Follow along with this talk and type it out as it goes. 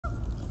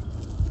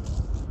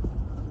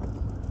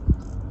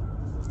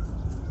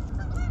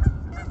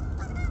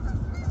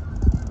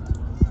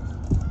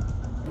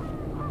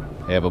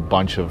They have a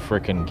bunch of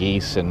freaking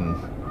geese and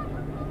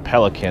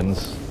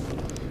pelicans.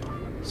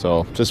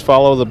 So just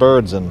follow the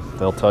birds and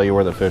they'll tell you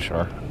where the fish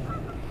are.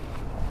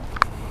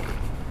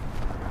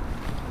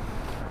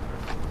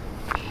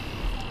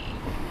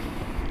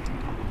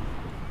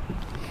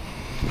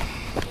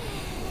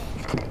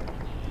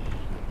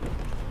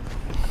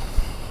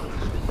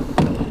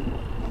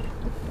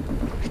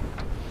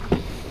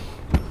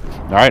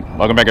 All right,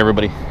 welcome back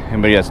everybody.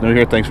 Anybody that's new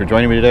here, thanks for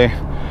joining me today.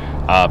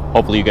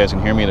 Hopefully you guys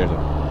can hear me. There's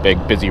a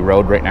big busy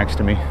road right next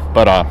to me.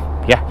 But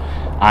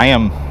yeah, I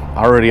am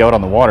already out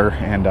on the water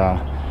and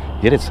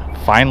it is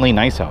finally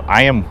nice out.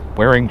 I am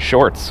wearing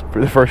shorts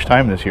for the first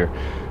time this year.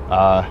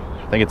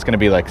 I think it's gonna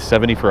be like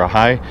 70 for a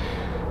high,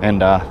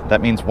 and that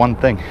means one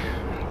thing: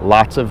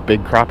 lots of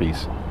big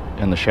crappies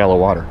in the shallow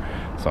water.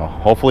 So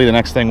hopefully the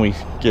next thing we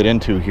get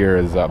into here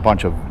is a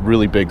bunch of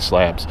really big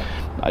slabs.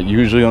 I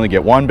usually only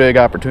get one big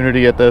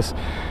opportunity at this,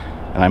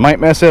 and I might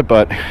miss it,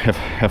 but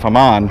if I'm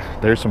on,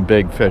 there's some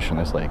big fish in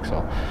this lake,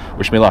 so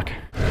wish me luck.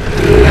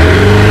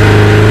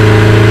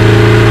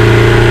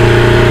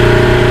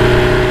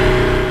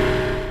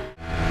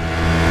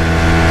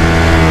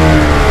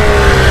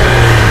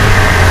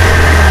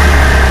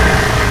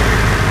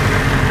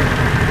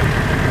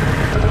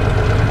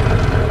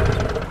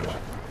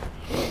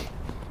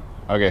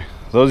 Okay,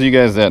 those of you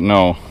guys that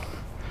know,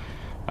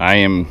 I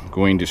am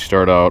going to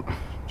start out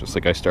just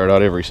like I start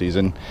out every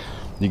season.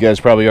 You guys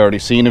probably already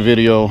seen a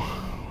video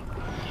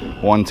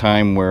one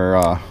time where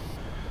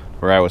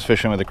I was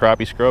fishing with a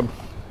crappie scrub,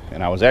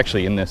 and I was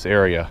actually in this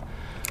area,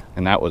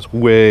 and that was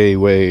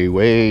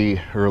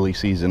way early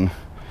season.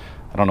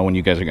 I don't know when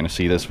you guys are going to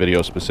see this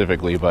video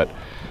specifically, but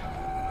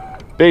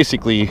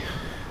basically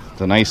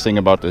the nice thing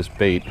about this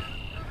bait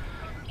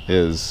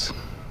is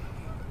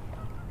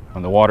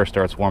when the water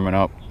starts warming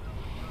up,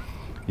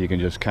 you can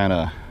just kind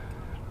of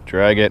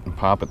drag it and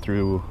pop it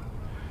through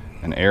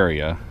an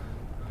area,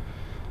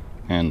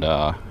 and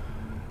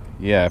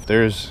yeah, if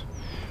there's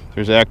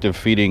active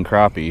feeding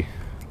crappie,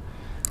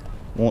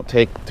 won't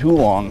take too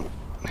long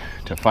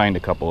to find a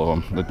couple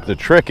of them. The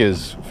trick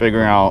is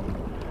figuring out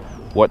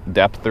what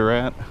depth they're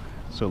at,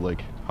 so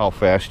like how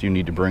fast you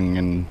need to bring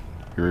in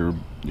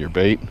your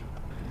bait,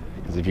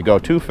 because if you go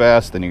too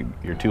fast, then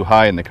you're too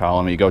high in the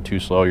column. You go too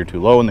slow, you're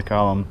too low in the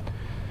column.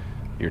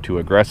 You're too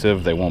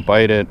aggressive, they won't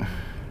bite it.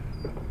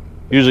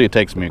 Usually it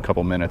takes me a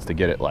couple minutes to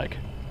get it like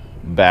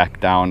back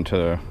down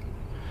to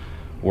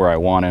where I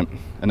want it.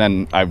 And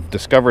then I've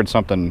discovered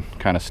something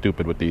kind of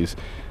stupid with these.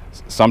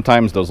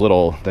 Sometimes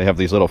they have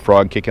these little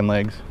frog kicking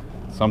legs.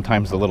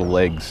 Sometimes the little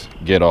legs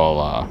get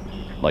all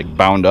like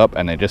bound up,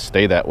 and they just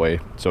stay that way.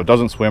 So it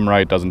doesn't swim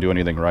right, doesn't do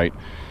anything right,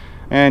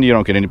 and you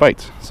don't get any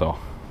bites. So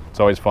it's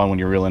always fun when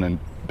you're reeling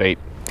in bait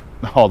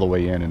all the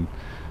way in, and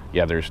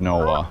yeah, there's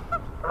no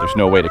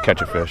way to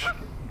catch a fish.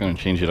 I'm gonna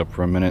change it up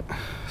for a minute,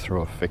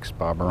 throw a fixed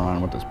bobber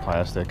on with this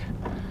plastic.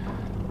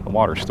 The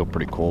water's still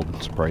pretty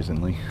cold,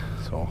 surprisingly,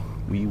 so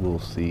we will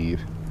see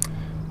if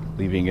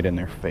leaving it in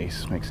their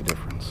face makes a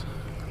difference.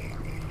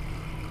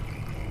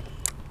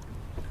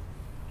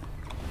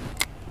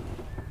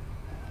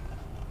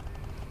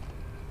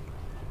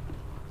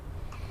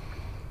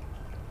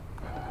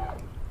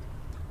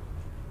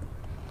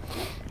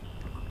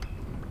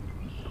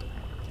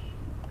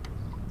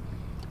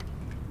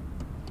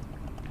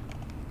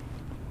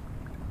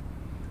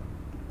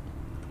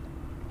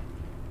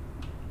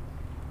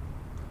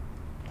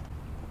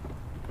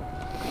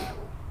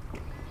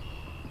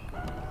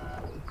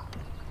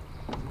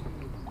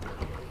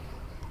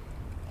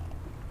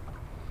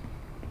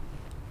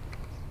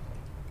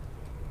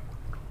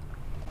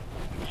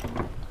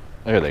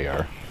 There they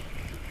are.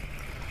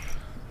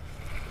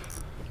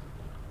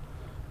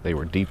 They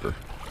were deeper.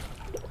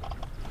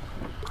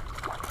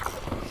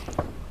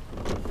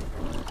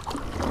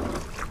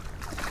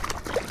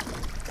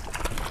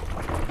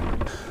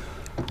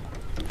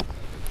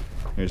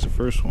 Here's the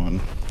first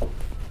one.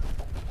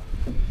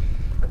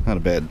 Not a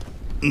bad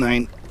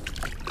 9,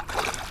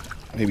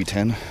 maybe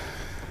 10.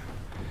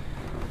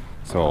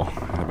 So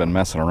I've been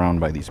messing around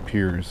by these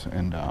piers,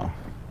 and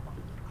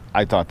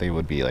I thought they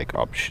would be like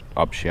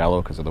up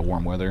shallow because of the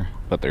warm weather,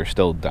 but they're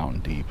still down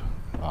deep.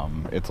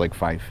 It's like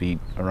 5 feet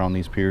around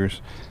these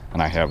piers,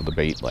 and I have the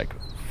bait like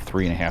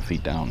 3.5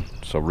 feet down,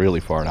 so really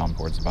far down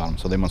towards the bottom.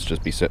 So they must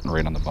just be sitting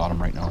right on the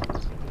bottom right now.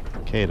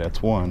 Okay,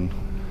 that's one.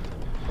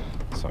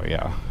 So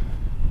yeah,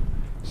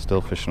 still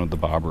fishing with the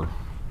bobber,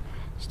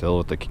 still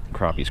with the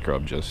crappie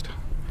scrub, just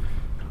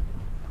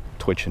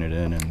twitching it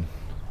in, and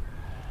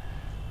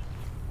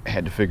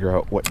had to figure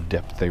out what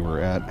depth they were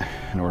at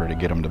in order to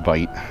get them to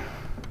bite.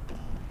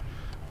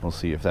 We'll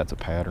see if that's a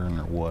pattern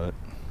or what.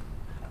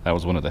 That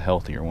was one of the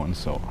healthier ones,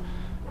 so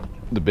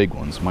the big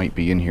ones might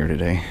be in here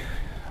today.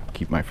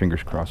 Keep my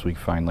fingers crossed we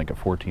find like a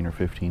 14 or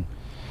 15.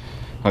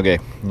 Okay,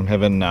 I'm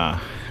having a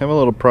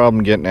little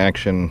problem getting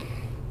action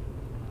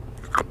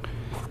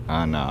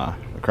on the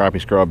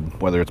crappie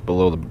scrub, whether it's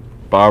below the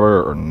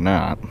bobber or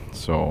not.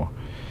 So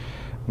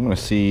I'm gonna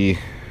see,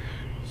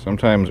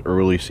 sometimes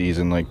early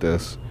season like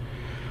this,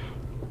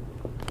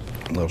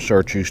 a little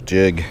chartreuse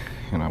jig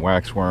and a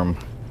wax worm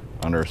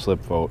under a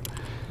slip float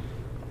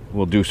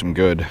will do some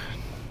good,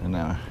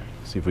 and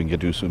see if we can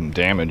do some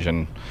damage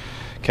and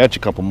catch a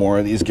couple more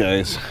of these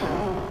guys.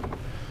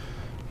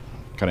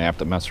 Kind of have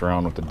to mess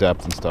around with the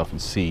depth and stuff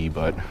and see,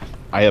 but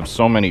I have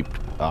so many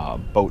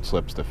boat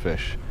slips to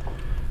fish.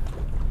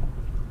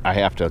 I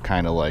have to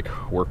kind of like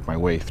work my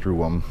way through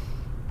them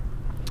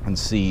and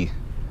see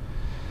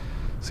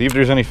if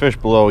there's any fish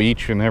below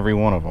each and every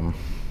one of them.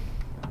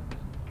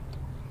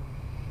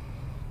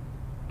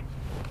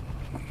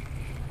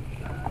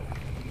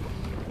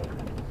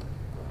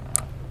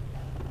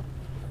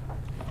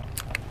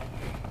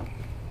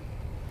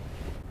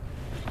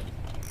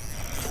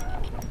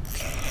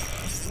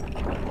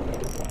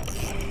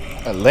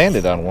 I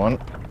landed on one,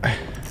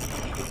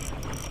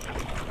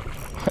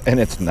 and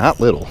it's not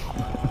little.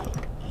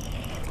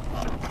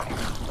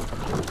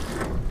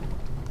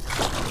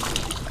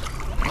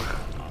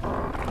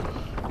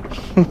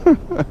 I'm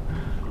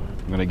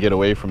gonna get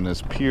away from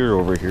this pier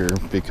over here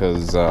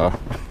because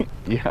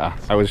yeah,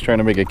 I was trying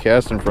to make a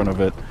cast in front of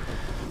it,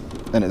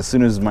 and as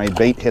soon as my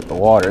bait hit the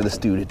water, this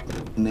dude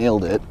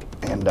nailed it,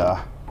 and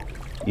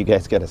you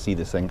guys gotta see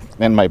this thing,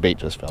 and my bait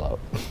just fell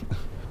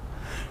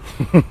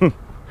out.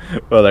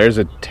 Well, there's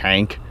a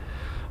tank.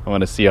 I want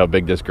to see how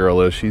big this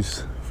girl is.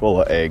 She's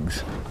full of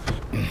eggs.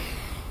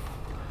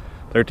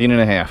 13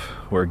 and a half.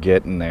 We're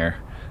getting there.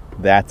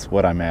 That's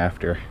what I'm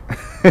after.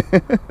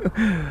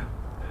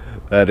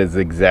 That is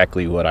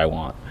exactly what I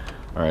want.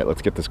 All right,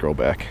 let's get this girl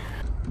back.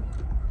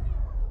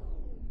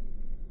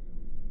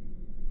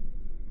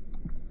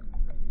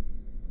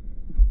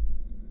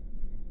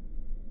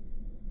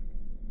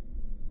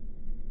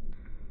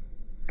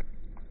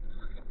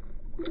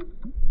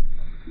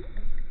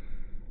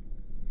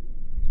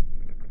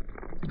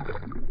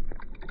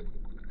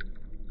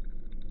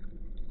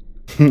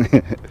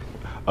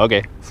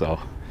 Okay, so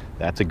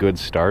that's a good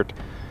start.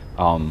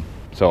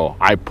 So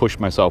I pushed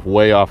myself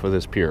way off of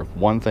this pier.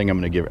 One thing I'm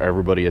going to give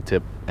everybody a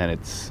tip, and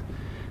it's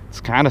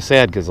kind of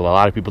sad because a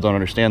lot of people don't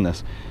understand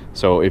this.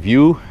 So if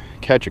you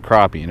catch a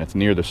crappie and it's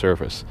near the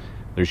surface,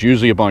 there's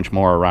usually a bunch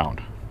more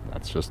around.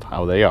 That's just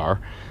how they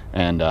are.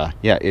 And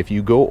yeah, if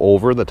you go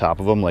over the top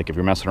of them, like if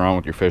you're messing around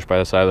with your fish by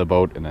the side of the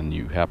boat and then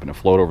you happen to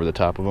float over the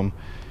top of them,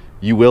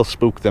 you will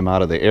spook them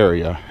out of the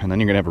area, and then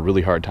you're gonna have a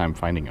really hard time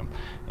finding them.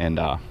 And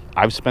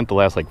I've spent the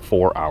last like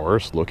 4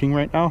 hours looking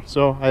right now,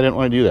 so I didn't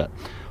want to do that.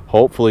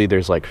 Hopefully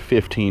there's like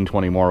 15,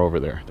 20 more over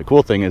there. The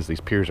cool thing is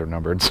these piers are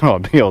numbered, so I'll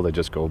be able to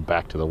just go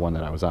back to the one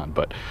that I was on.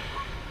 But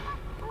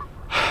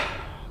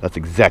that's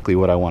exactly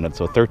what I wanted.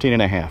 So 13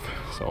 and a half.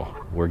 So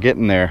we're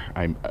getting there.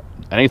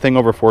 Anything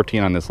over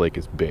 14 on this lake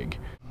is big.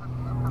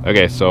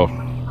 Okay, so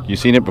you've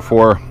seen it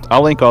before.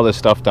 I'll link all this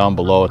stuff down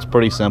below. It's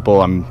pretty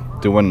simple. I'm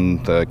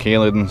doing the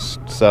Kalen's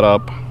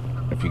setup.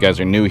 If you guys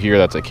are new here,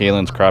 that's a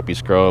Kalen's crappie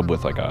scrub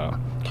with like a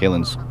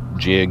Kalen's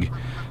jig.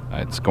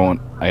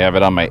 I have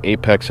it on my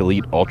Apex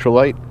Elite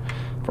Ultralight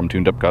from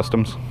Tuned Up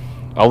Customs.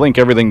 I'll link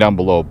everything down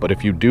below, but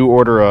if you do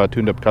order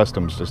Tuned Up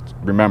Customs, just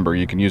remember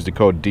you can use the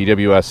code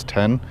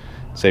DWS10,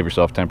 save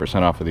yourself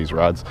 10% off of these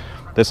rods.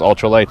 This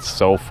ultralight's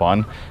so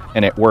fun,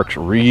 and it works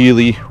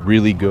really,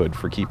 really good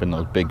for keeping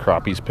those big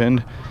crappies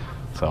pinned.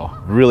 So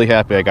really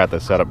happy I got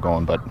this setup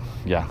going. But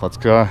yeah, let's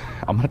go.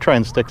 I'm gonna try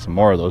and stick some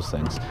more of those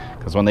things,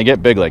 because when they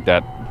get big like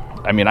that,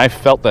 I mean, I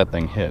felt that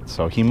thing hit,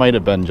 so he might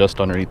have been just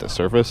underneath the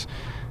surface,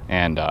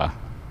 and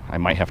I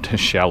might have to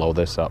shallow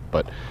this up.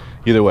 But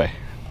either way,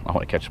 I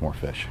want to catch some more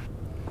fish.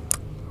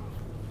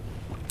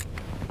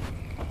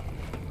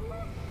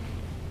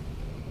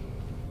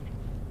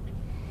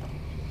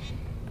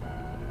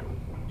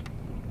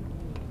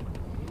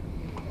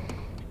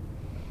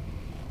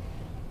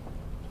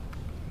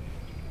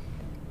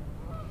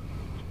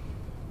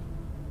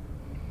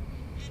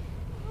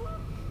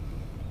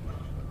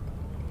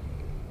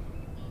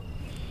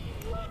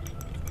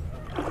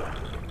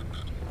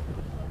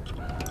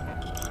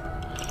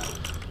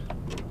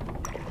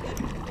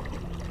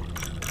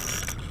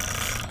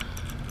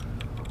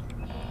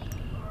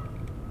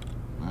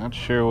 Not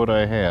sure what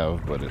I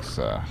have, but it's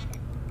I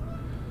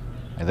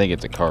think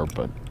it's a carp,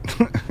 but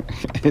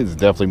it's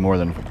definitely more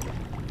than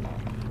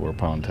 4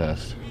 pound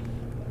test.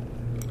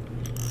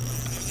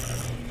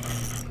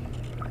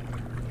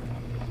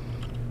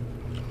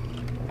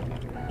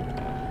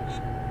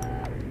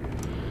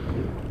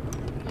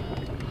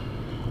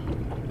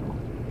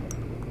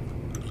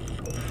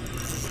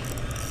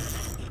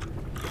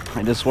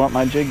 I just want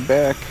my jig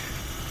back.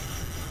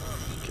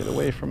 Get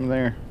away from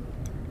there.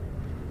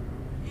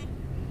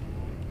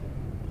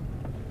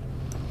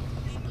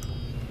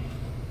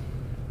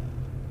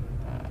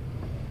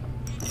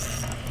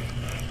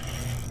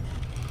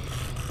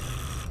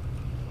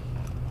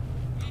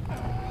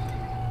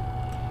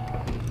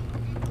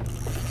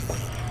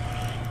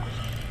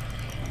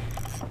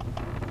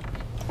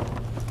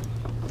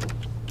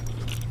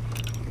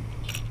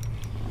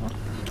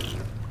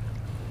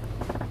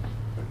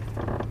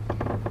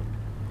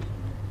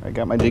 I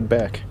got my jig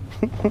back.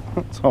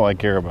 That's all I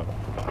care about.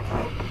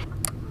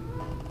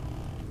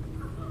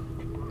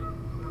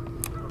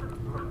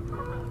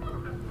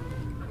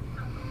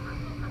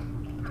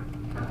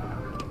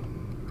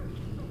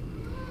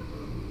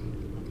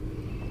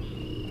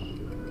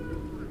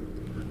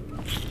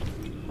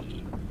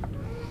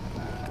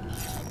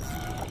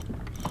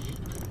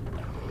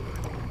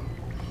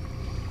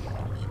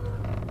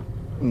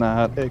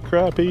 Not a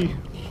crappie.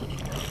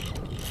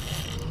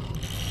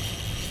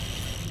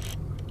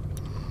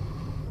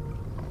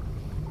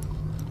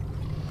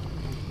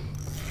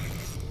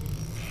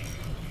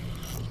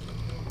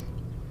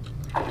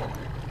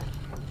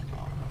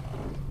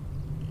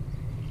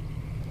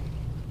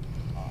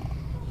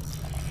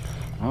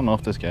 I don't know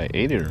if this guy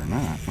ate it or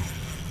not,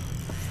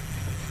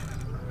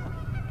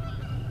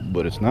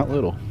 but it's not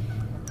little.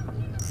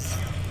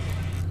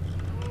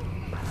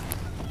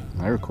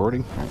 Am I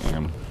recording? I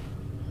am.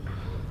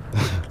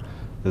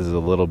 This is a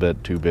little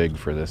bit too big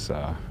for this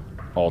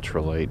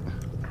ultralight.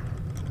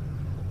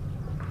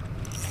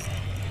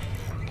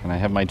 Can I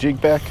have my jig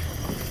back?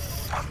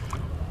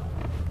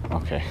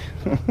 Okay.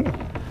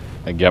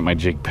 I got my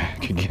jig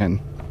back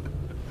again.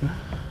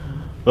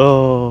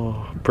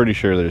 Oh, I'm pretty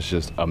sure there's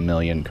just a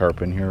million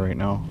carp in here right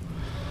now.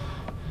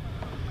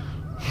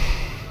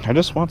 I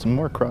just want some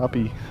more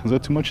crappie. Is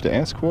that too much to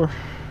ask for?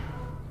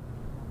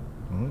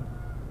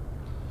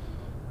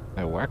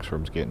 That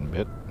waxworm's getting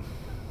bit.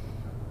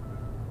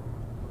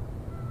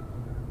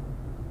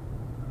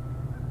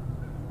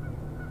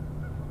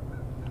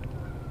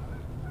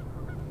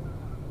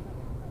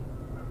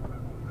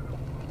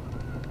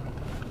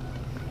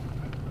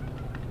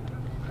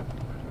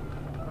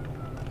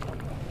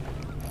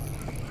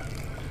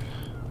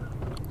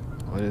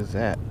 What is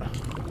that?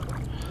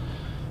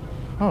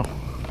 Oh,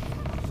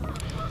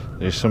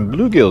 there's some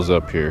bluegills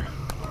up here.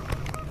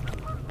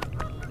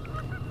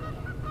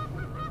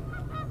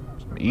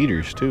 Some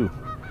eaters too.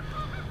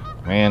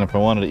 Man, if I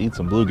wanted to eat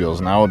some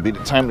bluegills, now would be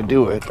the time to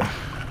do it.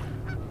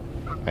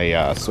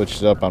 I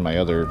switched it up on my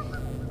other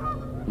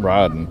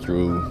rod and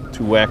threw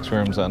 2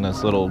 waxworms on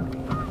this little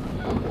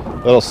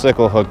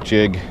sickle hook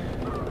jig.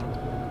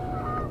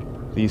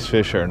 These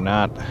fish are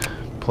not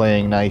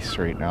playing nice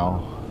right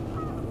now.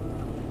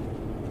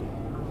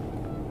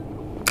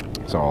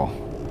 So,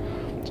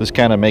 just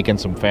kind of making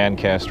some fan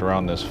cast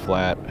around this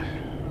flat.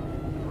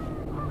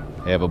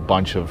 They have a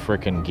bunch of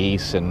frickin'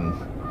 geese and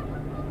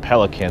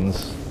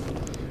pelicans.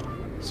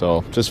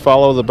 So, just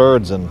follow the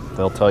birds and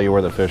they'll tell you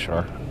where the fish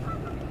are.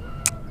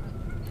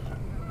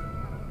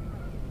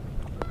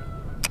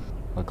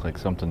 Look like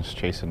something's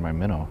chasing my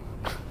minnow.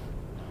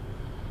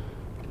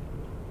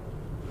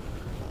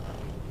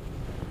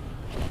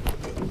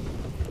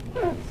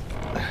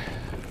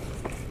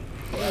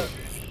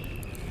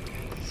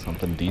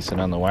 Something decent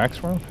on the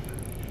waxworm.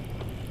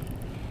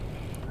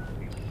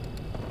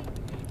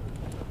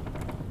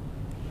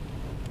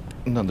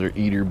 Another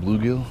eater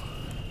bluegill.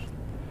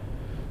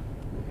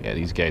 Yeah,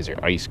 these guys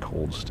are ice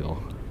cold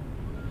still.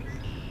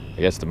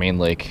 I guess the main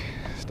lake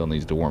still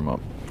needs to warm up.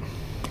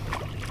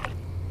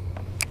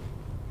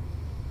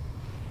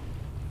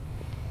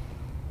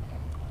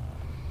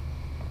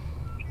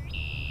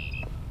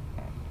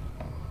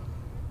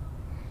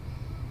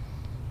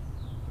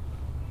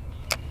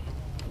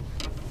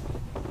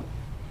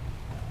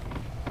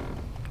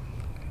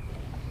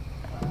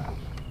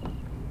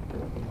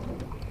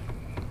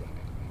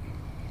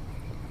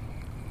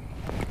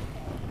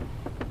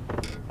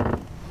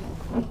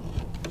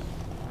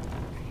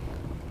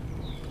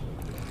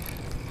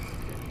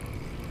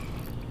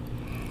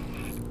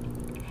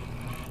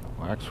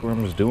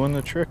 Waxworm's doing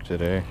the trick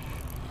today.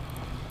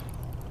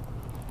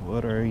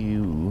 What are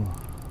you?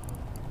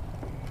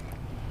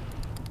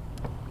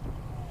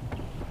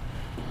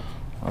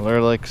 Well,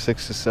 they're like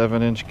 6 to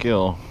 7 inch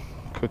gill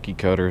cookie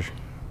cutters.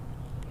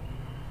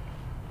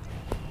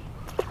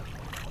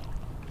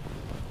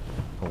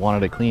 I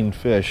wanted a clean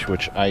fish,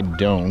 which I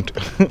don't.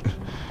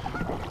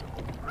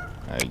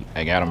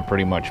 I got them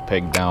pretty much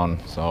pegged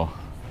down, so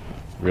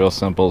real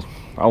simple.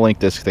 I'll link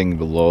this thing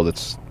below.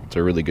 It's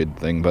a really good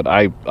thing, but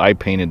I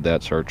painted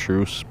that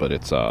chartreuse, but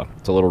it's a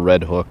little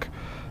red hook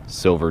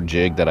silver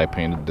jig that I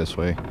painted this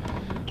way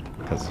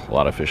because a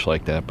lot of fish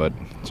like that. But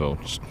so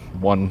just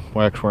 1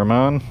 waxworm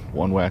on,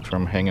 1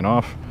 waxworm hanging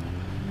off,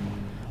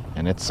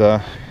 and it's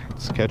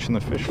catching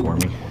the fish for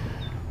me.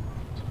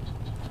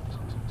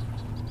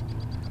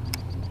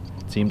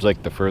 It seems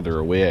like the further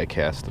away I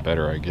cast, the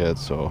better I get,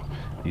 so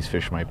these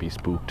fish might be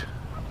spooked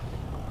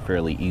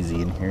fairly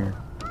easy in here.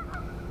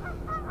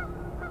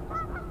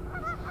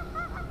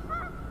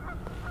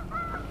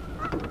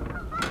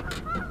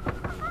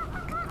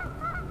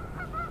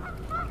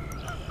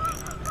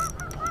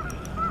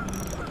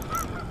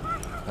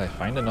 Did I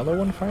find another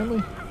one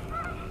finally?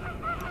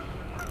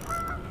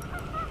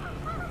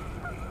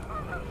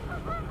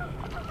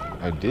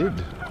 I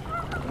did.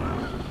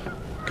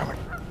 Come on.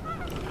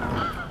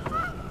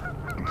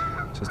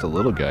 Just a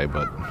little guy,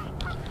 but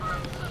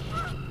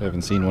I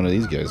haven't seen one of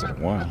these guys in a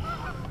while.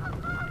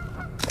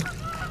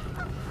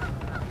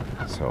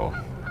 So,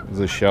 there's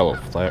a shallow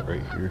flat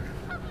right here.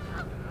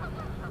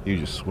 You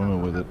just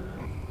swimming with it.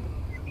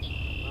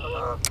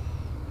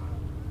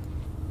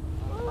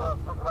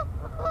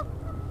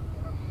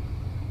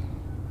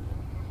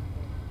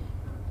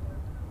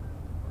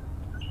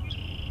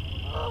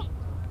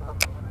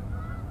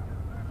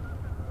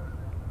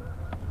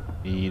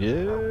 Eat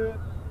it.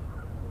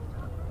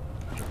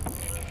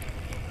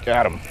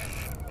 Got him.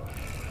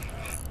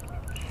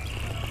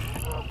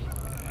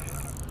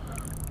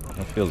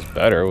 That feels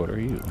better. What are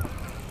you?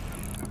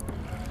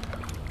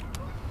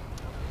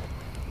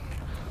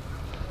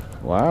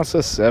 Lots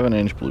of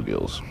 7-inch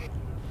bluegills.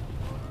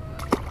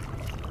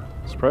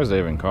 Surprised I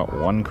haven't caught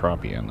one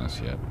crappie on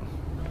this yet.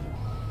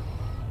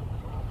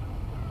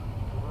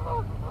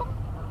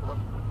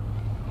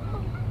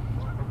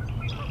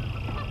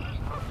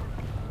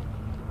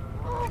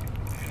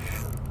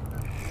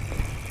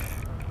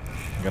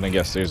 I'm gonna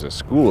guess there's a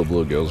school of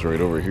bluegills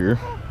right over here,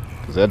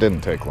 because that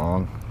didn't take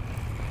long.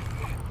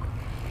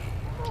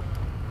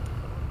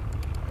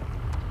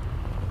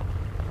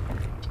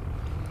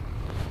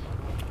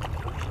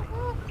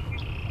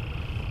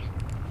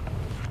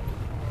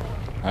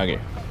 Okay,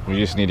 we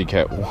just need to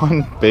get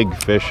one big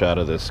fish out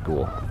of this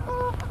school.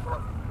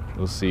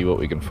 We'll see what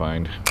we can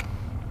find.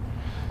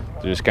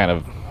 They're just kind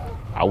of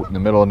out in the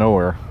middle of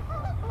nowhere.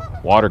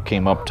 Water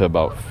came up to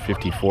about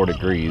 54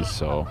 degrees,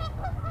 so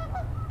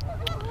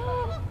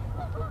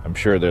I'm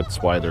sure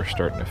that's why they're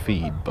starting to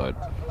feed, but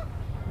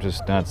I'm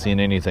just not seeing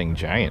anything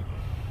giant.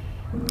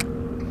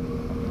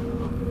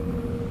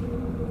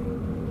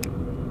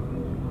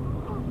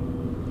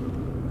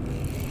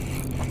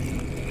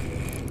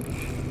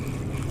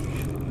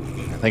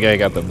 I think I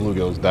got the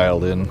bluegills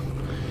dialed in.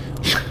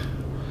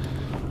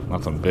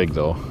 Nothing big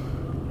though.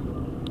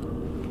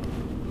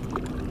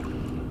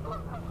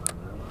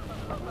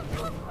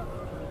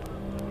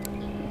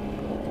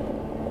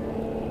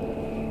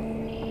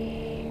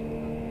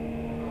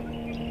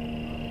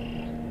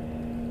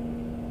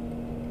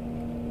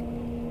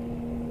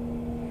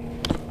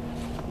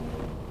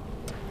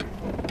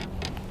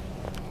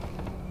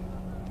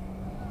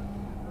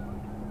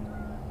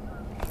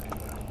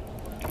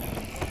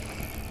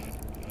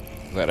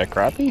 Is that a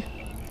crappie?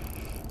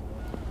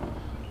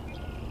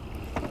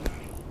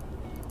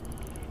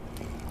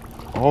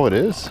 Oh, it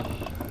is.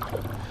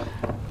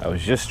 I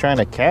was just trying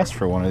to cast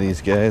for one of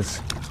these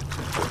guys.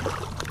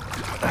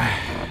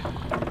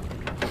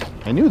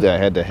 I knew that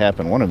had to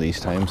happen one of these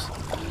times.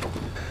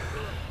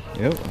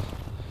 Yep.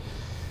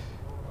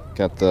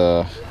 Got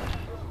the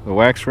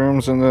wax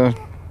worms and the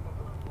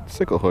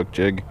sickle hook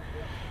jig.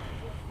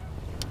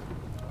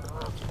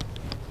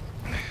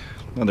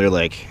 Oh, they're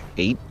like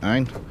 8,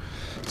 9.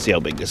 See how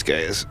big this guy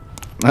is.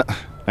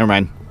 Never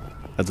mind.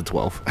 That's a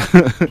 12.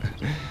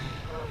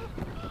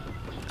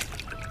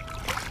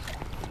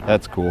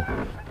 That's cool.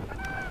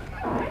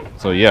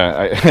 So yeah,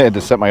 I had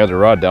to set my other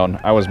rod down.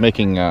 I was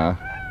making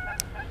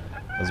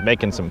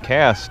some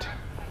cast,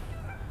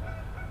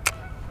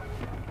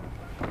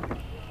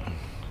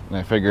 and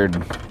I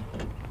figured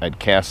I'd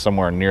cast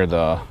somewhere near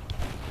the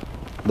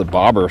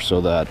bobber so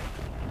that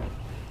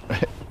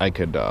I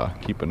could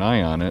keep an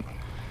eye on it.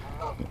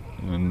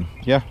 And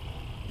yeah,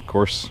 of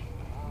course,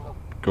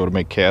 go to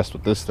make cast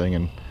with this thing,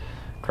 and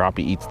crappie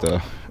eats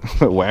the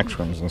wax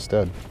worms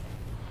instead.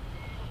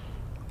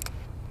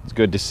 It's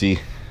good to see.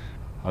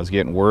 I was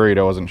getting worried.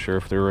 I wasn't sure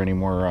if there were any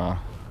more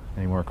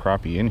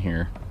crappie in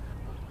here.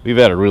 We've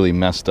had a really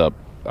messed up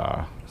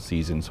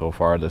season so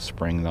far this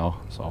spring, though,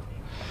 so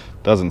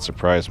it doesn't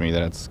surprise me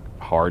that it's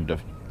hard to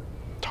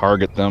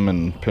target them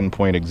and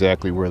pinpoint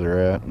exactly where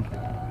they're at.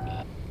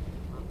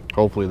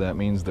 Hopefully that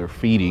means they're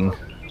feeding.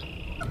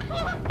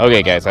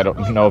 Okay, guys, I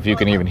don't know if you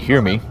can even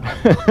hear me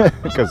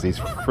because these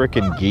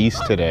frickin' geese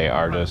today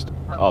are just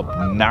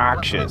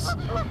obnoxious.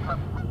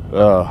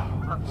 Ugh.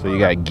 So you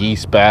got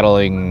geese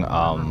battling,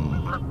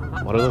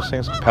 what are those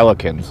things?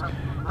 Pelicans.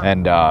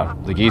 And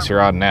the geese are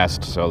on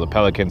nest, so the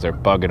pelicans are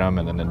bugging them,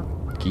 and then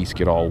the geese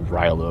get all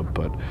riled up.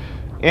 But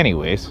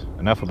anyways,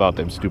 enough about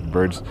them stupid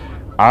birds.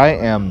 I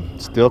am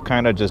still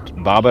kind of just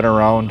bobbing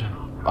around.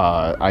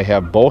 I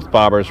have both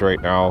bobbers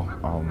right now.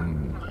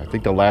 I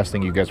think the last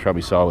thing you guys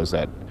probably saw was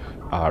that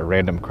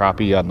random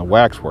crappie on the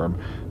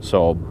waxworm.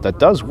 So that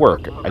does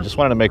work. I just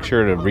wanted to make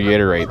sure to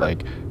reiterate,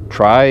 like,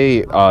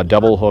 try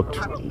double hooked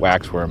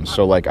waxworms.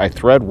 So like I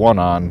thread one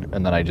on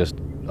and then I just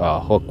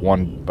hook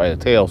one by the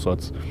tail, so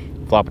it's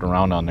flopping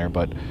around on there.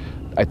 But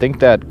I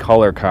think that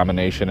color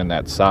combination and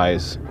that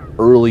size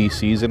early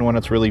season, when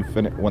it's really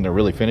when they're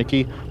really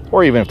finicky,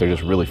 or even if they're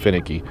just really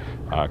finicky,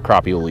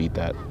 crappie will eat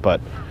that.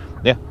 But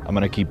yeah, I'm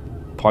gonna keep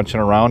punching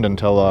around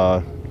until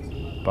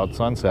about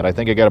sunset. I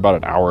think I got about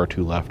an hour or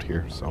two left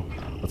here, so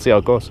let's see how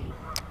it goes.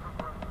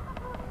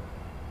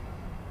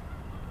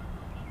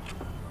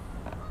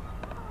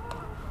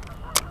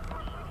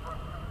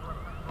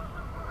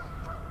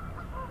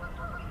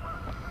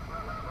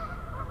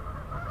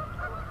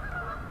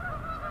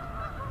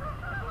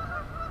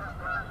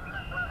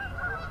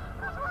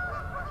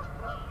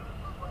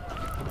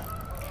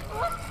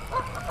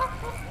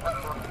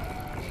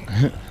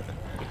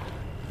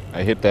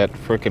 I hit that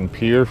frickin'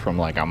 pier from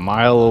like a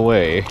mile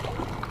away.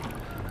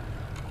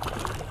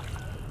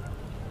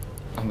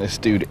 And this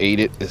dude ate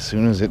it as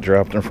soon as it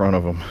dropped in front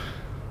of him.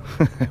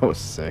 That was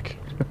sick.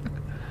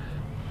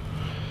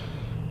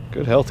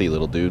 Good healthy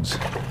little dudes.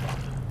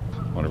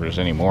 Wonder if there's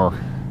any more.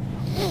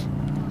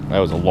 That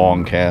was a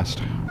long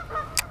cast.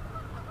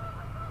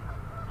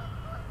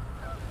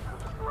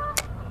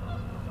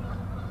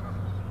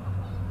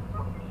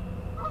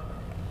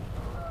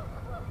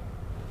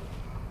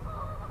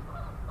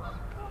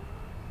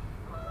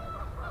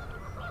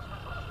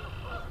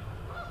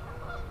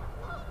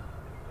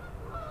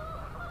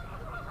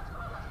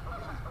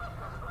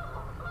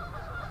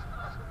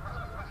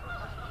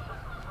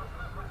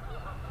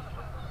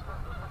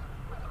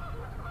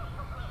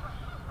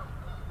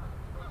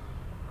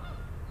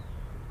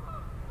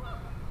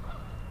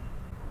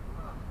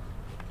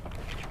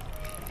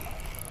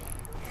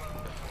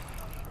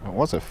 It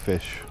was a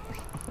fish.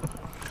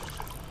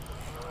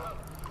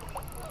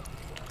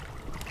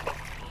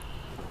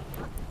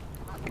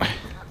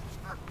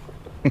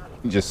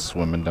 Just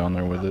swimming down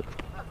there with it.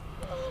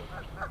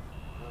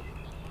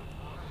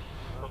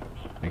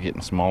 They're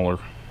getting smaller.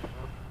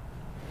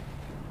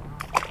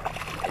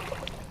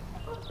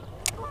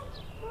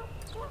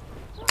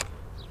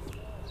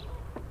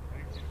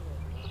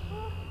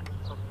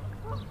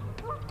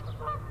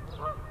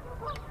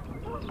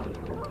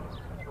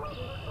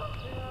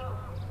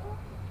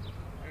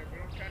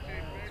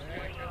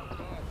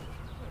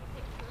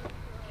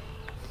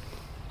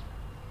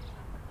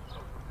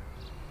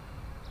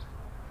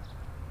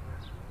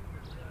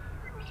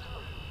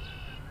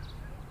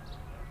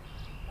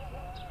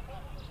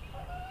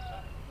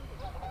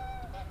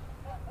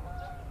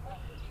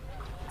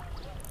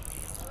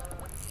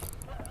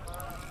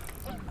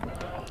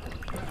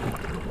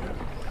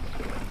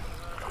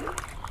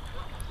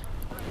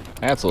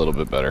 That's a little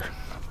bit better.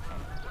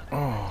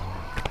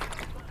 Oh.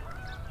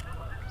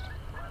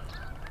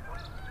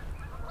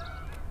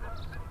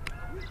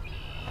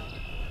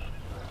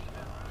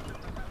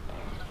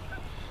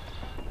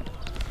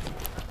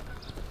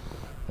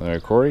 Am I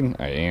recording?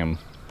 I am.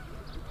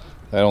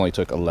 That only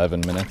took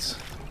 11 minutes.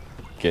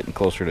 Getting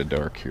closer to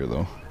dark here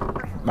though.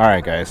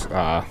 Alright guys,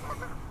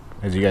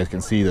 as you guys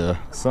can see, the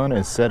sun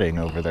is setting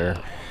over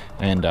there,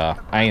 and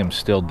I am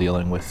still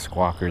dealing with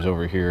squawkers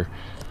over here,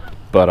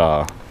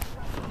 but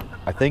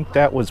I think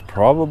that was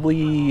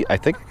probably, I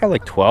think I got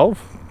like 12,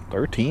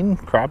 13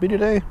 crappie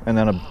today, and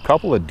then a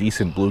couple of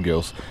decent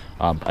bluegills.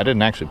 I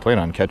didn't actually plan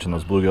on catching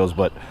those bluegills,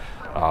 but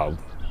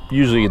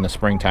usually in the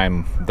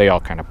springtime they all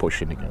kind of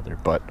push in together.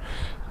 But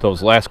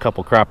those last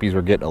couple crappies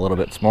were getting a little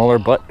bit smaller,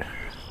 but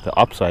the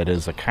upside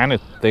is I kind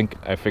of think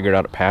I figured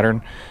out a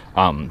pattern.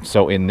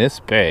 So in this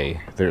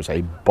bay there's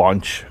a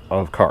bunch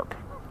of carp,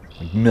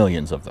 like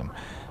millions of them.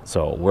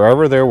 So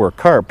wherever there were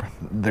carp,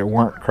 there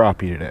weren't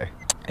crappie today.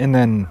 And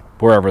then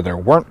wherever there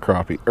weren't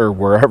crappie, or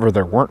wherever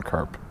there weren't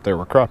carp, there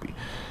were crappie.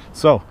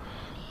 So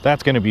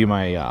that's going to be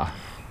my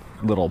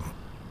little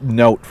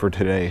note for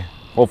today.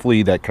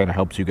 Hopefully that kind of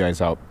helps you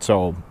guys out.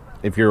 So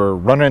if you're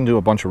running into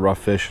a bunch of rough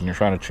fish and you're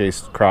trying to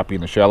chase crappie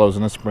in the shallows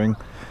in the spring,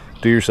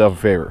 do yourself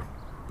a favor.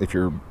 If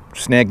you're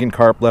snagging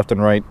carp left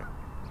and right,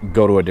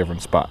 go to a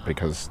different spot,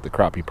 because the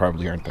crappie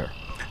probably aren't there.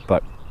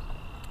 But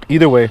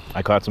either way,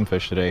 I caught some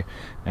fish today,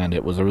 and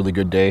it was a really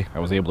good day. I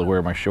was able to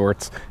wear my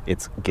shorts.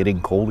 It's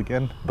getting cold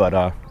again,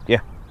 but yeah,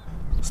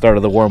 start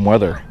of the warm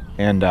weather.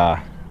 And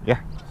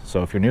yeah,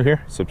 so if you're new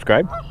here,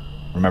 subscribe.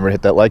 Remember to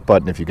hit that like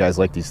button if you guys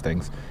like these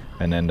things.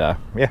 And then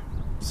yeah,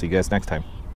 see you guys next time.